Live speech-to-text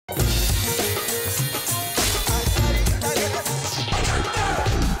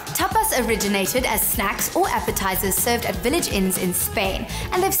originated as snacks or appetizers served at village inns in Spain,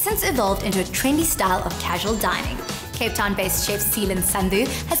 and they've since evolved into a trendy style of casual dining. Cape Town-based chef Seelan Sundoo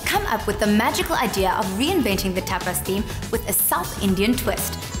has come up with the magical idea of reinventing the tapas theme with a South Indian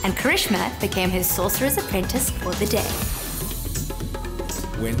twist, and Karishma became his sorcerer's apprentice for the day.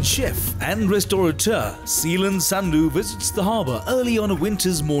 When chef and restaurateur Seelan Sundoo visits the harbour early on a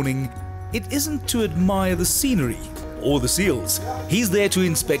winter's morning, it isn't to admire the scenery or the seals. He's there to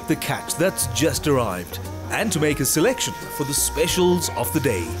inspect the catch that's just arrived and to make a selection for the specials of the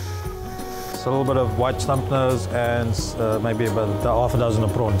day. It's a little bit of white stump nose and maybe about half a dozen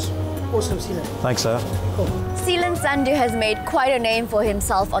of prawns. Awesome, Seelan. Thanks, sir. Cool. Seelan Sundoo has made quite a name for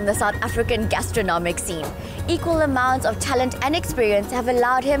himself on the South African gastronomic scene. Equal amounts of talent and experience have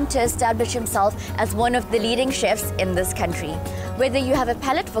allowed him to establish himself as one of the leading chefs in this country. Whether you have a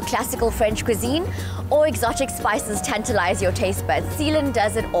palate for classical French cuisine or exotic spices tantalize your taste buds, Seelan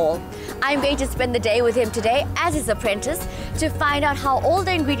does it all. I'm going to spend the day with him today as his apprentice to find out how all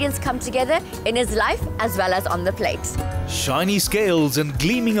the ingredients come together in his life as well as on the plate. Shiny scales and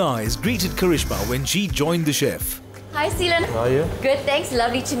gleaming eyes greeted Karishma when she joined the chef. Hi Seelan. How are you? Good, thanks.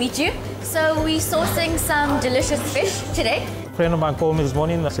 Lovely to meet you. So we're sourcing some delicious fish today. A friend of mine called me this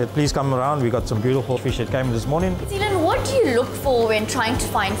morning. I said, please come around. We got some beautiful fish that came this morning. Seelan, what do you look for when trying to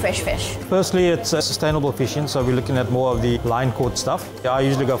find fresh fish? Firstly, it's sustainable fishing, so we're looking at more of the line-caught stuff. I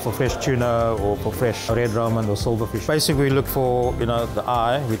usually go for fresh tuna or for fresh red Roman or silverfish. Basically, we look for, the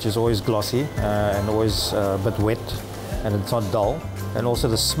eye, which is always glossy and always a bit wet, and it's not dull. And also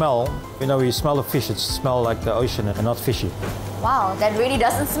the smell, when you smell a fish, it smells like the ocean and not fishy. Wow, that really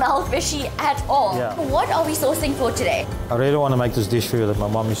doesn't smell fishy at all. Yeah. What are we sourcing for today? I really want to make this dish for you that my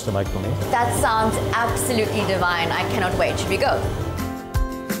mom used to make for me. That sounds absolutely divine. I cannot wait. Should we go?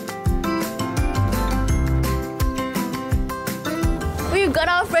 We've got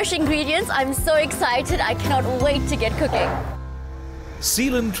our fresh ingredients. I'm so excited. I cannot wait to get cooking.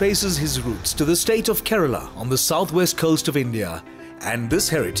 Seelan traces his roots to the state of Kerala on the southwest coast of India, and this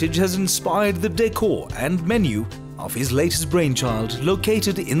heritage has inspired the decor and menu of his latest brainchild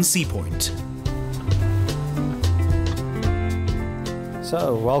located in Sea Point.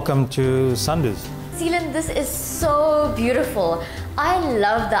 So, welcome to Sundoo's. Seelan, this is so beautiful. I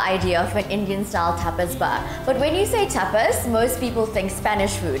love the idea of an Indian-style tapas bar. But when you say tapas, most people think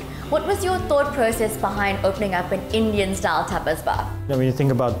Spanish food. What was your thought process behind opening up an Indian-style tapas bar? When you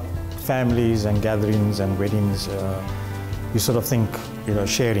think about families and gatherings and weddings, you sort of think,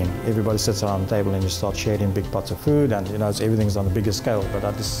 sharing. Everybody sits around the table and you start sharing big pots of food, and everything's on a bigger scale. But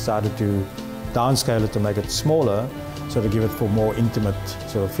I decided to downscale it to make it smaller, so to give it for more intimate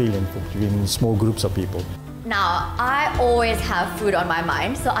sort of feeling between small groups of people. Now, I always have food on my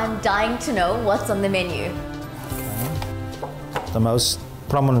mind, so I'm dying to know what's on the menu. The most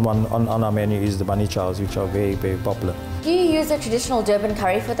prominent one on our menu is the bunny chows, which are very, very popular. Do you use a traditional Durban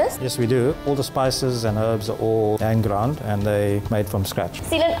curry for this? Yes, we do. All the spices and herbs are all hand ground and they're made from scratch.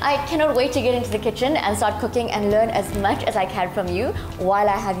 Seelan, I cannot wait to get into the kitchen and start cooking and learn as much as I can from you while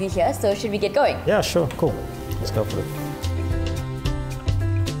I have you here. So should we get going? Yeah, sure. Cool. Let's go for it.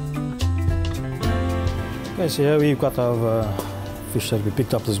 Okay, so here we've got our fish that we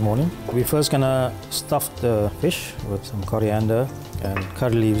picked up this morning. We're first going to stuff the fish with some coriander and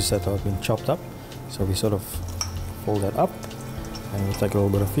curry leaves that have been chopped up. So we sort of fold that up, and we'll take a little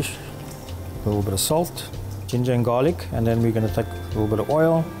bit of fish, a little bit of salt, ginger and garlic, and then we're going to take a little bit of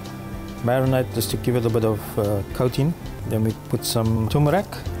oil, marinate just to give it a bit of coating. Then we put some turmeric,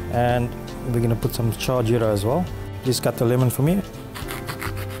 and we're going to put some char jeera as well. Please cut the lemon for me.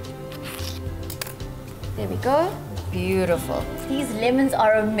 There we go. Beautiful. These lemons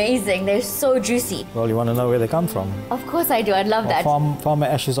are amazing. They're so juicy. Well, you want to know where they come from? Of course I do. I'd love that. Farmer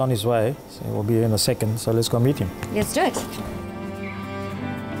Ash is on his way, so we'll be here in a second. So let's go meet him. Let's do it.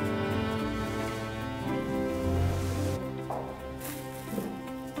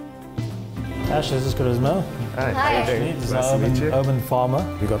 Ash, this is Charisma. Hi. How are you doing? He's Nice to meet you. an urban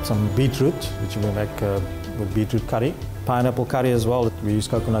farmer. We got some beetroot, which we make with beetroot curry. Pineapple curry as well. We use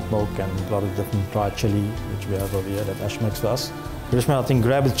coconut milk and a lot of different dried chili, which we have over here that Ash makes for us. Karishma, I think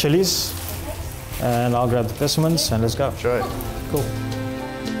grab the chilies, and I'll grab the persimmons, and let's go. Sure. Cool.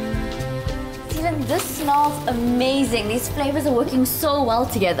 Seelan, this smells amazing. These flavors are working so well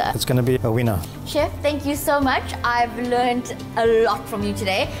together. It's going to be a winner. Chef, thank you so much. I've learned a lot from you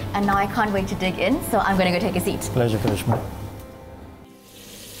today, and now I can't wait to dig in, so I'm going to go take a seat. Pleasure, Karishma.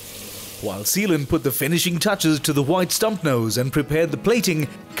 While Seelan put the finishing touches to the white stump nose and prepared the plating,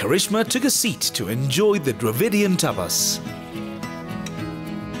 Karishma took a seat to enjoy the Dravidian tapas.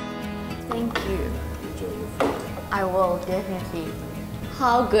 Thank you. I will definitely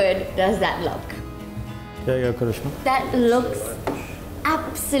How good does that look? Yeah, Karishma. That looks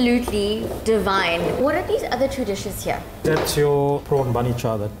absolutely divine. What are these other two dishes here? That's your prawn bunny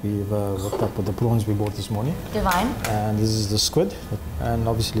cha that we've worked up with the prawns we bought this morning. Divine. And this is the squid, and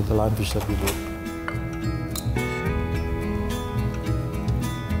obviously the lionfish that we bought.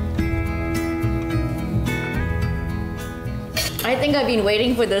 I think I've been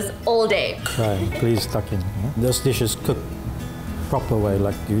waiting for this all day. Right, please tuck in. Yeah? This dish is cooked proper way,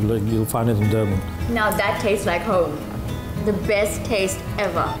 like you'll find it in Durban. Now that tastes like home. The best taste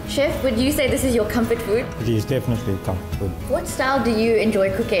ever. Chef, would you say this is your comfort food? It is definitely comfort food. What style do you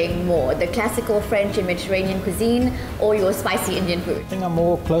enjoy cooking more? The classical French and Mediterranean cuisine or your spicy Indian food? I think I'm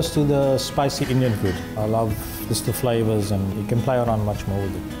more close to the spicy Indian food. I love just the flavors, and you can play around much more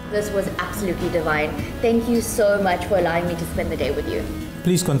with it. This was absolutely divine. Thank you so much for allowing me to spend the day with you.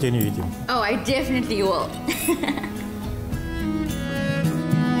 Please continue eating. Oh, I definitely will.